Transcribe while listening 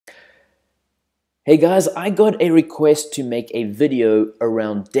Hey guys, I got a request to make a video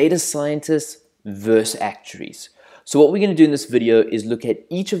around data scientists versus actuaries. So what we're going to do in this video is look at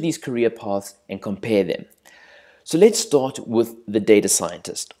each of these career paths and compare them. So let's start with the data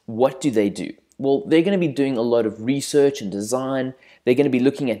scientist. What do they do? Well, they're going to be doing a lot of research and design. They're going to be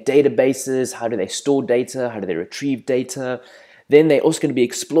looking at databases. How do they store data? How do they retrieve data? Then they're also going to be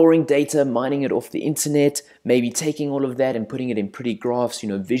exploring data, mining it off the internet, maybe taking all of that and putting it in pretty graphs,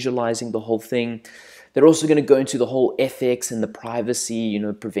 visualizing the whole thing. They're also going to go into the whole ethics and the privacy,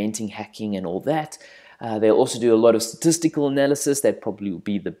 preventing hacking and all that. They'll also do a lot of statistical analysis. That probably will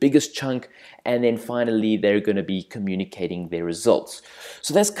be the biggest chunk. And then finally, they're going to be communicating their results.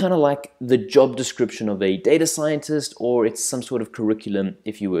 So that's kind of like the job description of a data scientist, or it's some sort of curriculum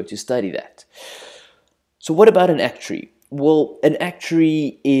if you were to study that. So what about an actuary? Well, an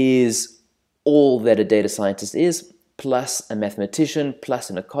actuary is all that a data scientist is, plus a mathematician, plus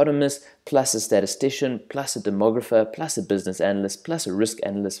an economist, plus a statistician, plus a demographer, plus a business analyst, plus a risk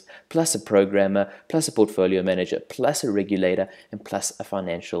analyst, plus a programmer, plus a portfolio manager, plus a regulator, and plus a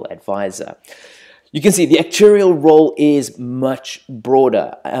financial advisor. You can see the actuarial role is much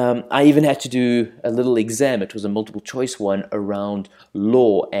broader. I even had to do a little exam. It was a multiple choice one around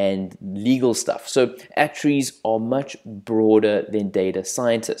law and legal stuff. So actuaries are much broader than data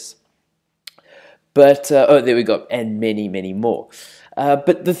scientists. But, oh, there we go, and many, many more.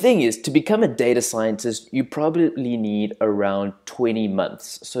 But the thing is, to become a data scientist, you probably need around 20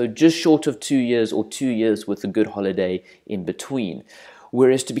 months. So just short of 2 years, or 2 years with a good holiday in between.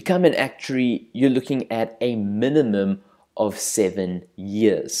 Whereas to become an actuary, you're looking at a minimum of 7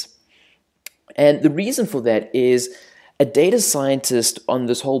 years. And the reason for that is a data scientist on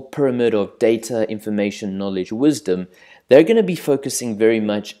this whole pyramid of data, information, knowledge, wisdom, they're going to be focusing very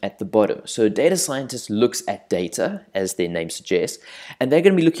much at the bottom. So a data scientist looks at data, as their name suggests, and they're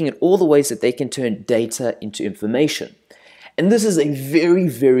going to be looking at all the ways that they can turn data into information. And this is a very,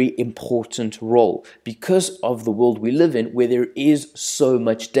 very important role because of the world we live in where there is so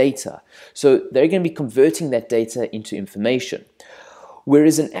much data. So they're going to be converting that data into information.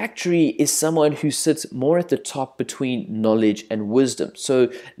 Whereas an actuary is someone who sits more at the top between knowledge and wisdom.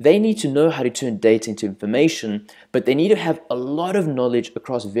 So they need to know how to turn data into information, but they need to have a lot of knowledge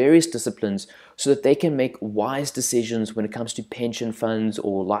across various disciplines so that they can make wise decisions when it comes to pension funds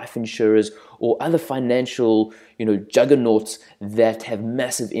or life insurers or other financial, juggernauts that have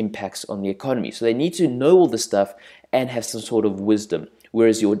massive impacts on the economy. So they need to know all this stuff and have some sort of wisdom.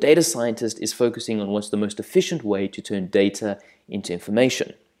 Whereas your data scientist is focusing on what's the most efficient way to turn data into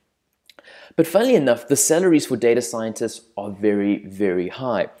information. But funnily enough, the salaries for data scientists are very, very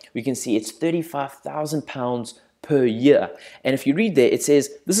high. We can see it's £35,000 per year. And if you read there, it says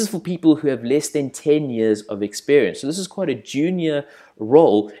this is for people who have less than 10 years of experience. So this is quite a junior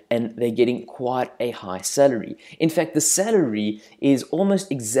role and they're getting quite a high salary. In fact, the salary is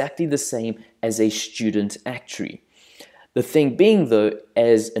almost exactly the same as a student actuary. The thing being though,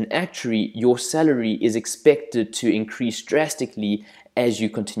 as an actuary, your salary is expected to increase drastically as you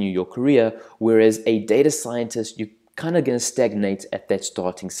continue your career, whereas a data scientist, you're kind of going to stagnate at that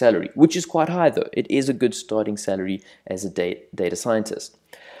starting salary, which is quite high though. It is a good starting salary as a data scientist.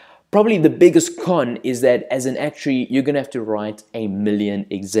 Probably the biggest con is that as an actuary, you're going to have to write 1 million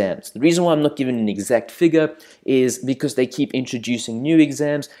exams. The reason why I'm not giving an exact figure is because they keep introducing new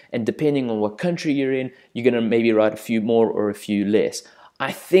exams, and depending on what country you're in, you're going to maybe write a few more or a few less.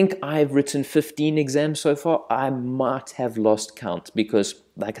 I think I've written 15 exams so far. I might have lost count because,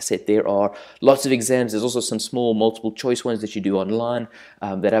 like I said, there are lots of exams. There's also some small multiple choice ones that you do online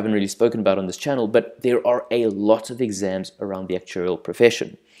that I haven't really spoken about on this channel, but there are a lot of exams around the actuarial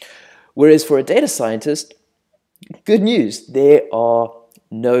profession. Whereas for a data scientist, good news, there are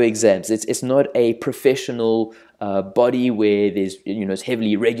no exams. It's not a professional body where there's, it's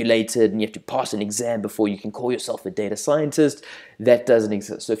heavily regulated and you have to pass an exam before you can call yourself a data scientist. That doesn't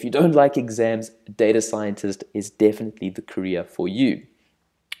exist. So if you don't like exams, data scientist is definitely the career for you.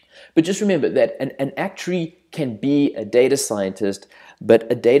 But just remember that an actuary can be a data scientist, but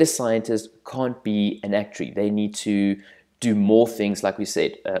a data scientist can't be an actuary. They need to do more things, like we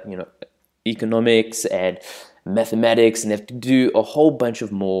said, economics and mathematics, and they have to do a whole bunch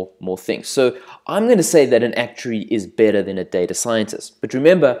of more things. So I'm going to say that an actuary is better than a data scientist. But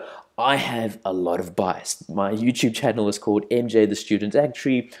remember, I have a lot of bias. My YouTube channel is called MJ the Student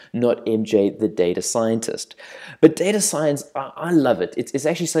Actuary, not MJ the Data Scientist. But data science, I love it. It's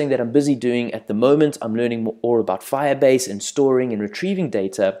actually something that I'm busy doing at the moment. I'm learning more about Firebase and storing and retrieving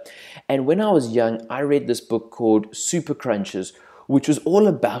data. And when I was young, I read this book called Super Crunches, which was all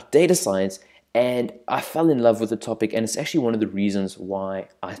about data science, And I fell in love with the topic, and it's actually one of the reasons why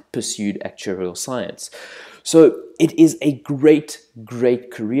I pursued actuarial science. So it is a great,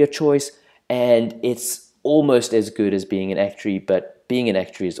 great career choice, and it's almost as good as being an actuary, but being an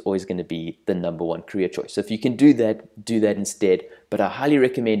actuary is always going to be the #1 career choice. So if you can do that instead. But I highly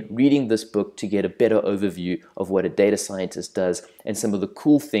recommend reading this book to get a better overview of what a data scientist does and some of the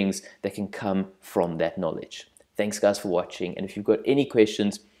cool things that can come from that knowledge. Thanks guys for watching, and if you've got any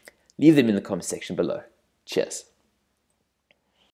questions, leave them in the comment section below. Cheers.